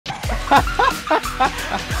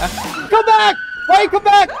Come back! Wait, come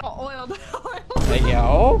back! Oh, oiled. Hey,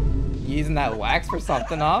 yo. You using that wax for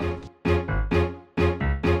something, huh?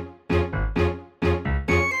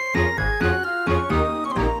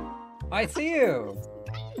 I see you.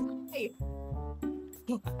 Hey.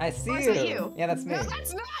 I see That's you. not you. Yeah, that's me. No,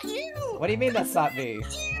 that's not you. What do you mean that's not me?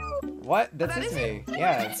 You. What? This That is me. you.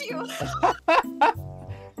 Yeah. That's you.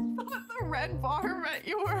 The red bar meant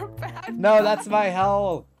you were a bad No, guy. that's my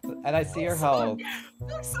health. And I see your health.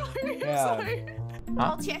 I'm sorry. Yeah. I'm sorry. Huh?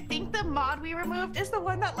 Multi, I think the mod we removed is the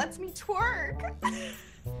one that lets me twerk.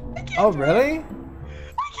 I can't Oh, twerk. really?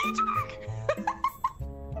 I can't twerk.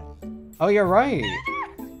 Oh, you're right.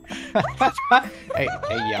 Hey,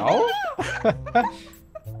 yo.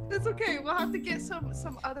 It's okay. We'll have to get some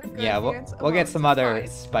other good Yeah, hands. we'll get emotes, some it's other fine.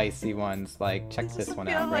 spicy ones. Like, check This this doesn't one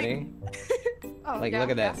feel out. like- Ready? Oh, Like, yeah, look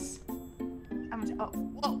at yeah. this. I'm just, oh,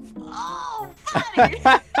 whoa. Oh, buddy.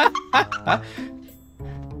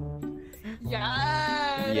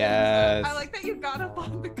 Yes. Yes. I like that you got up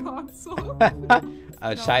on the console.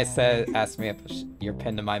 Shai asked me if you're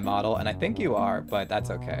pinned to my model, and I think you are, but that's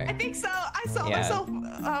I okay. think so. I saw Yeah. myself.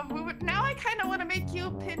 Now I kind of want to make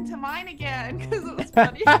you pinned to mine again because it was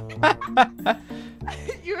funny.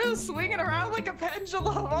 You were swinging around like a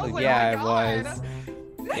pendulum. I was like, Yeah, oh my it God. was.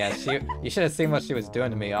 Yeah, you should have seen what she was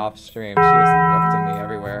doing to me off stream. She was lifting me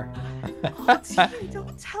everywhere. Oh, T,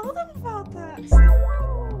 don't tell them about that. Stop.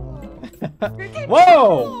 You're getting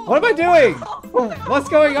Whoa! cool. What am I doing? What's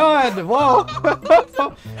going on? Whoa!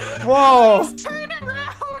 Whoa! Just turn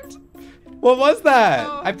around. What was that?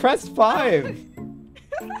 Oh. I pressed 5.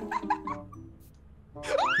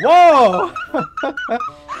 Whoa!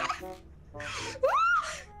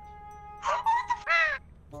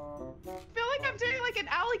 I feel like I'm doing like an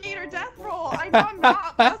alligator death roll. I know I'm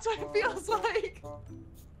not, but that's what it feels like.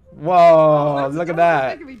 Whoa! That's Look at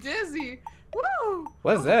that's that. making me dizzy. Woo!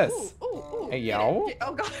 What is this? Ooh, ooh, ooh. Hey, Get yo. it, get-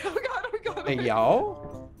 Oh god, oh god, oh god. Hey,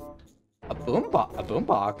 yo. A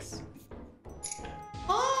boombox.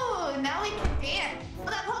 Oh, now we can dance.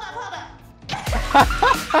 Hold up.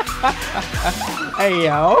 Hey,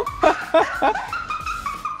 yo.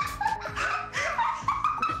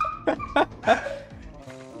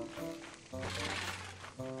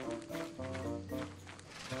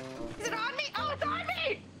 Is it on me? Oh, it's on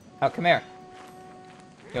me! Oh, come here.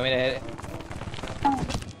 You want me to hit it?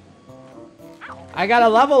 I got a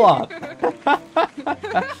level up.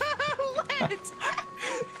 Lit.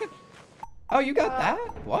 Oh, you got that?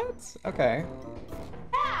 What? Okay.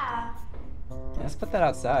 Yeah. Let's put that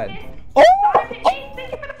outside. Oh!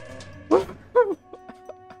 Oh!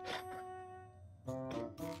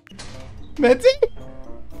 Minty?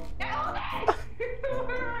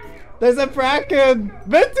 There's a bracken!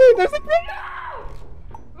 Minty, there's a bracken!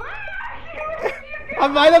 I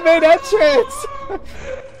might have made entrance!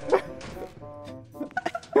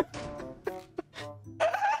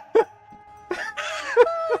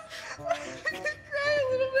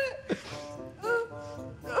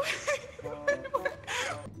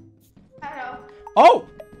 Oh!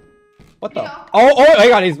 What the? Yeah. Oh my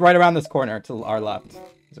god, he's right around this corner to our left.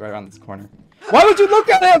 He's right around this corner. Why would you look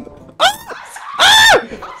at him? Ah!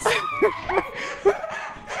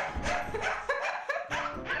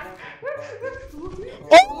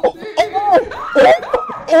 Ah!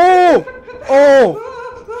 Oh! Oh!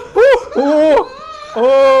 Oh! Oh!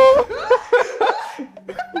 Oh!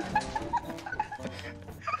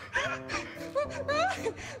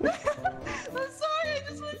 I'm sorry, I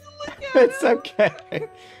just wanted to look at It's him. okay.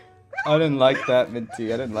 I didn't like that,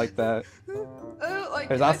 Minty. I didn't like that. I don't like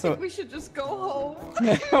There's it. I also- think we should just go home.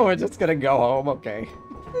 We're just gonna go home, okay.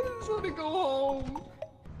 I just want to go home.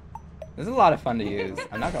 This is a lot of fun to use.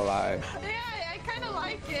 I'm not gonna lie. Yeah, I kind of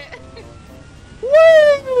like it.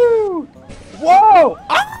 Woo! Whoa!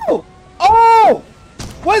 Oh! Oh!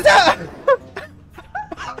 What is that?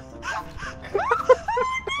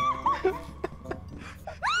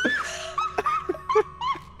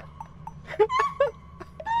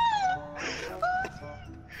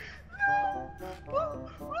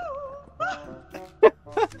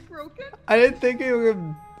 Broken? I didn't think it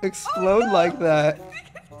would explode like that.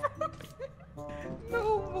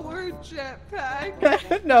 No more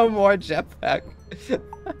jetpack. No more jetpack.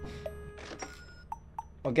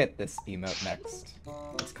 We'll get this emote next.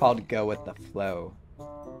 It's called Go With The Flow.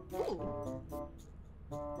 Ooh.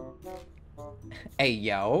 Hey,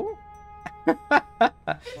 yo.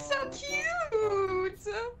 It's so cute.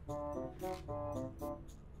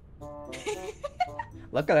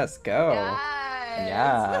 Look at us go.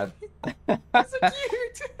 Yes. Yeah. So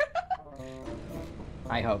cute.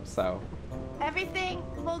 I hope so. Everything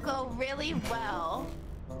will go really well.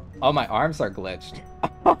 Oh, my arms are glitched.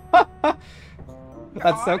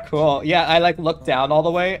 That's so cool. Yeah, I like look down all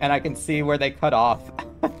the way and I can see where they cut off.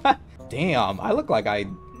 Damn, I look like I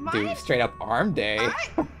do straight up arm day.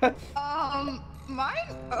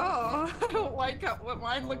 Mine? Oh, I don't like what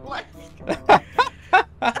mine look like.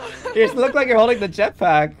 You just look like you're holding the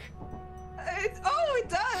jetpack. It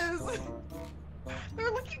does.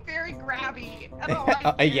 They're looking very grabby. I don't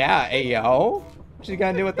like it. Yeah, ayo. What you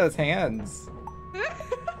gonna do with those hands?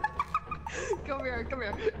 Come here.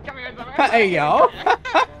 Hey, yo.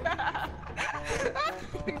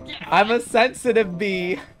 I'm a sensitive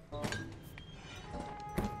bee.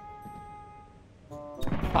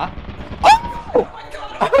 Huh? Oh! Oh my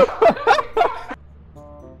god!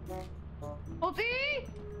 Multi?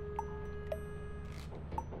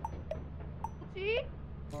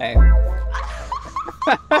 Hey.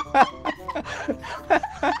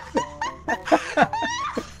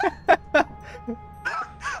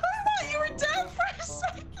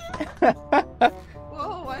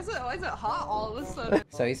 Whoa, why is it hot all of a sudden?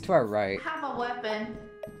 So he's to our right. I have a weapon.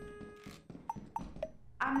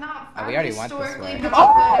 I'm not. Oh, we already went this way.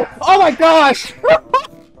 Oh my gosh!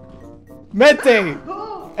 Minty!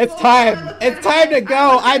 It's time! It's time to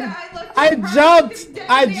go! I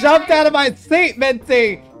jumped out of my seat,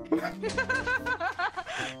 Minty! I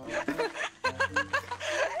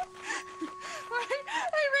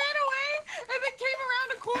ran away and then came around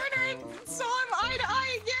a corner and saw him eye to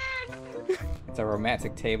eye again. It's a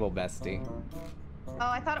romantic table, bestie. Oh,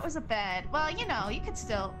 I thought it was a bed. Well, you know, you could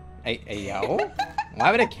still. Hey, yo?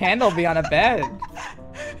 Why would a candle be on a bed?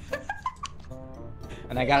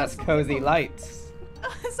 And I got us cozy lights.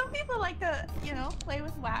 Some people like to, you know, play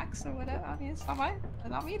with wax or whatever. I mean, it's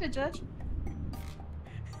not me to judge.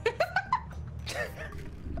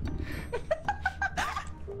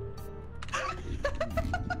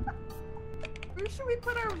 Where should we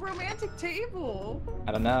put our romantic table?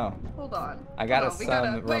 I don't know. Hold on. I got us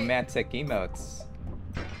some romantic emotes.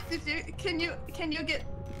 Can you get?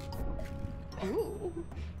 Ooh.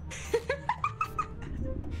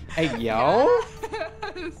 Hey, yo?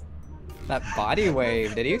 Yes. That body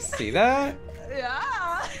wave, did you see that?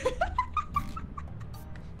 Yeah.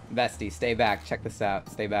 Bestie, stay back. Check this out.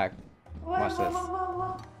 Stay back. Watch this.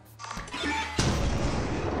 Whoa.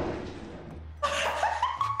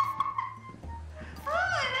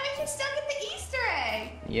 Oh, and then we can still get the Easter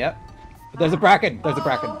egg. Yep. There's a bracken. There's a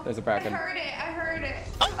bracken. There's a bracken. I heard it.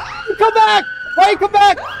 Come back! Wait, come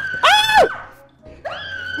back! Ah!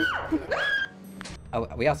 Oh,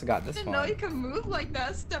 we also got this I didn't one. know you could move like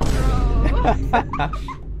that, step bro.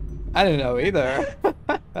 I didn't know either.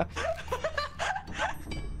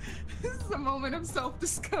 This is a moment of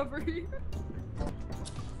self-discovery.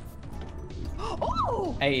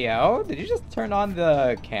 Oh! Hey, yo, did you just turn on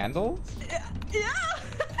the candles? Yeah.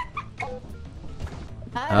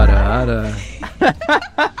 Ada.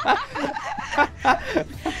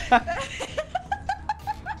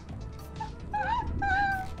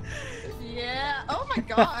 Yeah. Oh my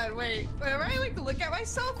god, wait. Whenever I like look at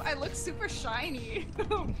myself, I look super shiny.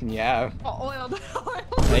 Yeah. Oh, oiled.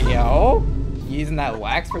 Hey, yo, you using that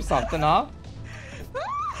wax for something, huh?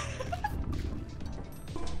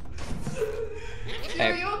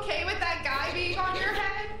 Are you okay with that guy being on your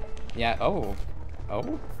head? Yeah. Oh.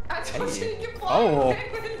 I told you Hey. you can fly Oh. away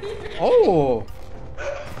with me. Oh.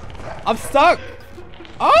 I'm stuck.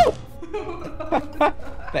 Oh.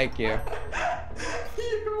 Thank you.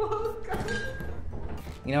 You're welcome.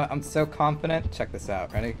 You know what? I'm so confident. Check this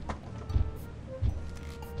out. Ready?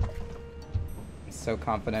 I'm so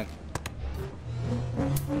confident.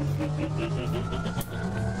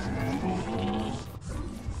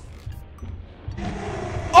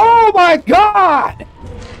 Oh my god!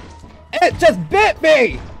 It just bit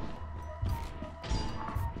me!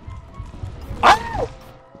 Oh!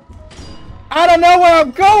 I don't know where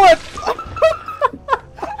I'm going!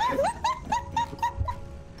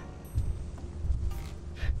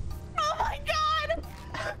 Oh my god!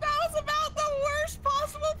 That was about the worst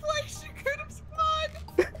possible place you could have spawned!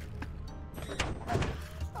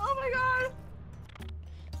 Oh my god!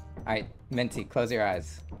 Alright, Minty, close your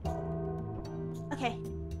eyes. Okay.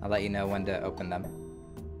 I'll let you know when to open them.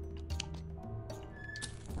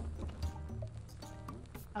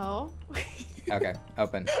 Oh. Okay,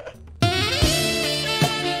 open.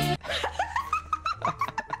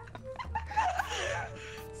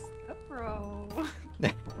 Bro.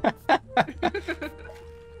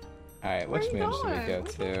 Alright, which Where moon you should we go going?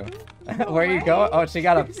 to? Where are you going? Oh, she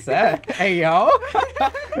got upset. Hey, yo!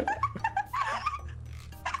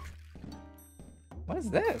 What is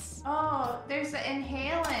this? Oh, there's the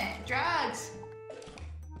inhalant. Drugs.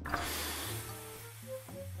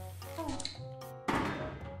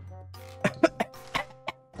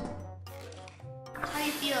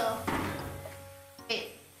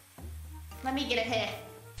 get a hit.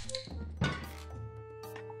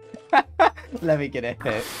 Let me get a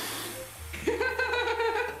hit.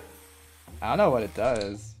 I don't know what it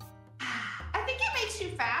does. I think it makes you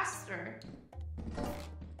faster.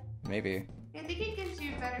 Maybe. I think it gives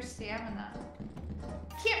you better stamina.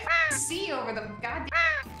 Can't see over the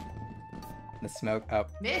goddamn The smoke up.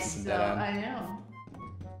 mist, Dead though. end. I know.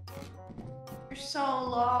 You're so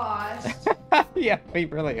lost. Yeah, we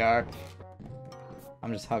really are.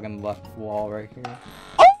 I'm just hugging the left wall right here.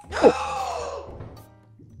 Oh!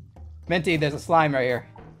 Minty, there's a slime right here.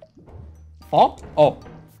 Oh? Oh.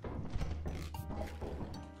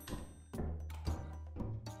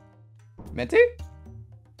 Minty?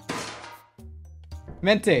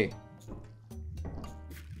 Minty.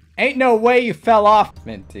 Ain't no way you fell off.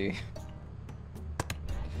 Minty.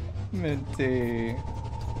 Minty.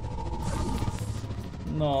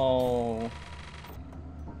 No.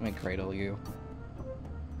 Let me cradle you.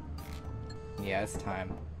 Yeah, it's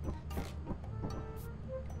time.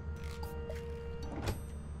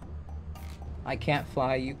 I can't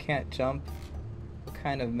fly, you can't jump. What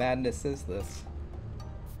kind of madness is this?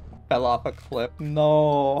 Fell off a cliff.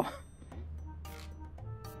 No.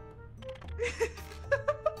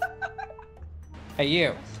 Hey,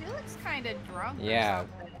 you. She looks kind of drunk. Yeah. Or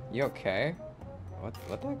something. You okay? What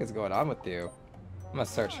the heck is going on with you? I'm gonna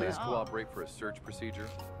search her. Please cooperate for a search procedure.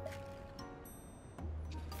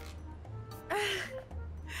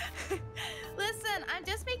 Listen, I'm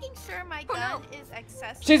just making sure my gun is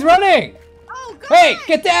accessible. She's running! Oh, God! Hey,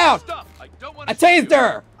 get down! Stop! I don't want I to tased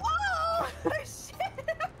her! Oh, shit!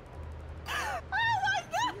 Oh, my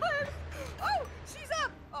God! Oh, she's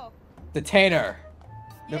up! Oh. Detain her.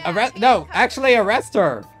 Yeah, Arrest? No, handcuff. actually arrest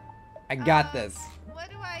her. I got this. What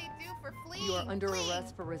do I do for fleeing? You are under Fleeing.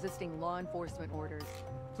 arrest for resisting law enforcement orders.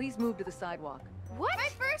 Please move to the sidewalk. What? My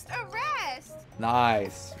first arrest!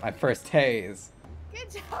 Nice. My first tase.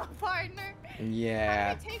 Good job, partner. Yeah.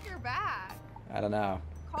 How do I take her back? I don't know.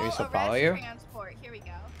 Call Maybe she'll arrest follow you? transport. Here we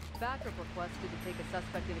go. Backup requested to take a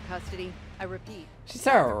suspect into custody. I repeat. She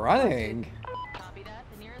started running. Copy that.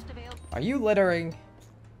 The nearest available. Are you littering?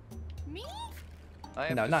 Me? I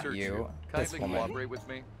have No, to not search you. This Kindly woman. cooperate with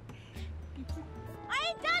me. I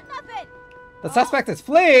ain't done nothing. The suspect is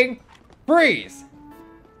fleeing! Freeze!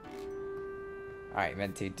 Alright,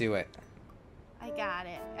 Minty, do it. I got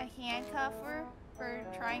it. A handcuff her for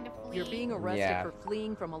trying to flee. You're being arrested Yeah. for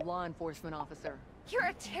fleeing from a law enforcement officer. You're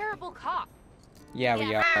a terrible cop. Yeah,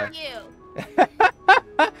 we are.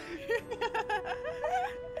 You.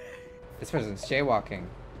 This person's jaywalking.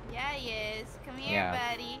 Yeah, he is. Come here,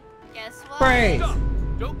 Yeah. buddy. Guess what? Freeze! Stop!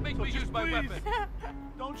 Don't make me use my weapon.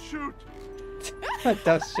 Don't shoot!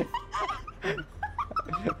 Don't shoot.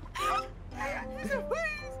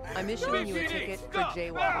 I'm issuing you a ticket for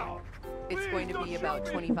jaywalking. It's going to be about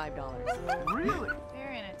 $25. Really?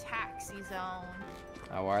 They're in a taxi zone.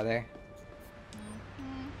 Oh, are they?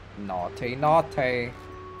 Mhm. Naughty, naughty.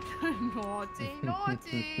 Naughty,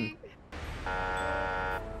 naughty.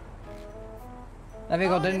 That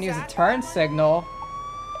vehicle Oh, didn't is use a that turn that one? signal.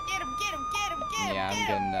 Get him, get him, get him, get him. Yeah, I'm get him.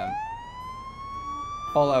 getting them.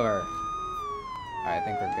 Pull over. Alright, I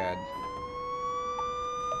think we're good.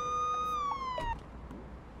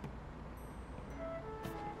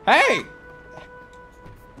 Hey!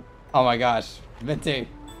 Oh my gosh, Minty,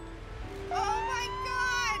 Oh my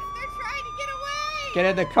god! They're trying to get away! get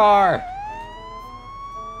in the car! Can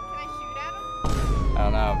I shoot at them? I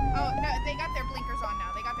don't know. Oh, no, they got their blinkers on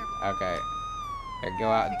now. They got their blinkers. Okay. Here, go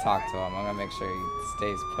out and talk to him. I'm gonna make sure he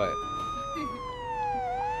stays put.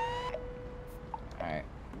 Alright.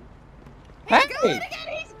 He's going Hey! again!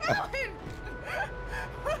 He's going!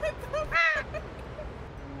 What the fuck?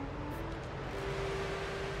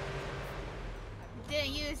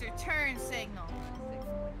 Didn't use your turn signal.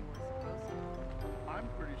 I'm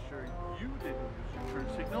pretty sure you didn't use your turn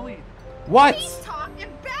signal either. What? He's talking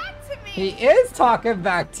back to me! He is talking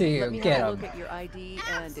back to you. Let me Get have a him. look at your ID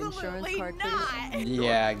and insurance Absolutely card, not! please.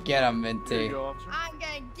 Yeah, get him, Here Minty. you go, officer. I'm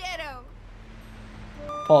gonna get him!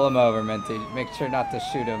 Pull him over, Minty. Make sure not to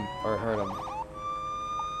shoot him or hurt him. Did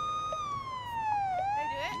I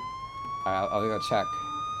do it? Alright, I'll go check.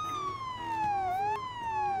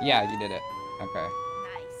 Yeah, you did it. Okay.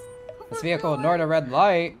 Nice. This vehicle ignored a red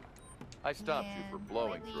light. I stopped you for And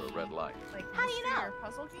blowing really, through a red light. Like, How do you mystery know? or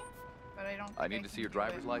puzzle game? But I don't I think need to can see your do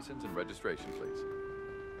driver's it. license and registration, please.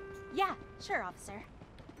 Yeah, sure, officer.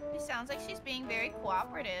 She sounds like she's being very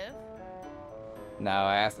cooperative. No,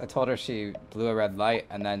 I told her she blew a red light,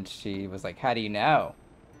 and then she was like, "How do you know?"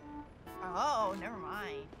 Oh, never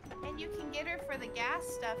mind. And you can get her for the gas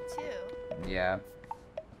stuff too. Yeah.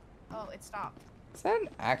 Oh, it stopped. Is that an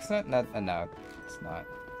accident? No, no, it's not.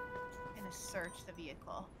 In a to search the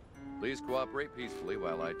vehicle. Please cooperate peacefully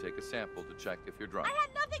while I take a sample to check if you're drunk. I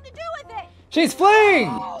had nothing to do with it. She's fleeing!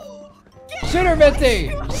 Shoot her, Minty!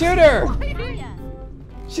 Shoot her! Oh, yeah.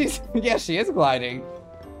 She's, yeah, she is gliding.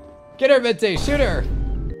 Get her, Minty, shoot her!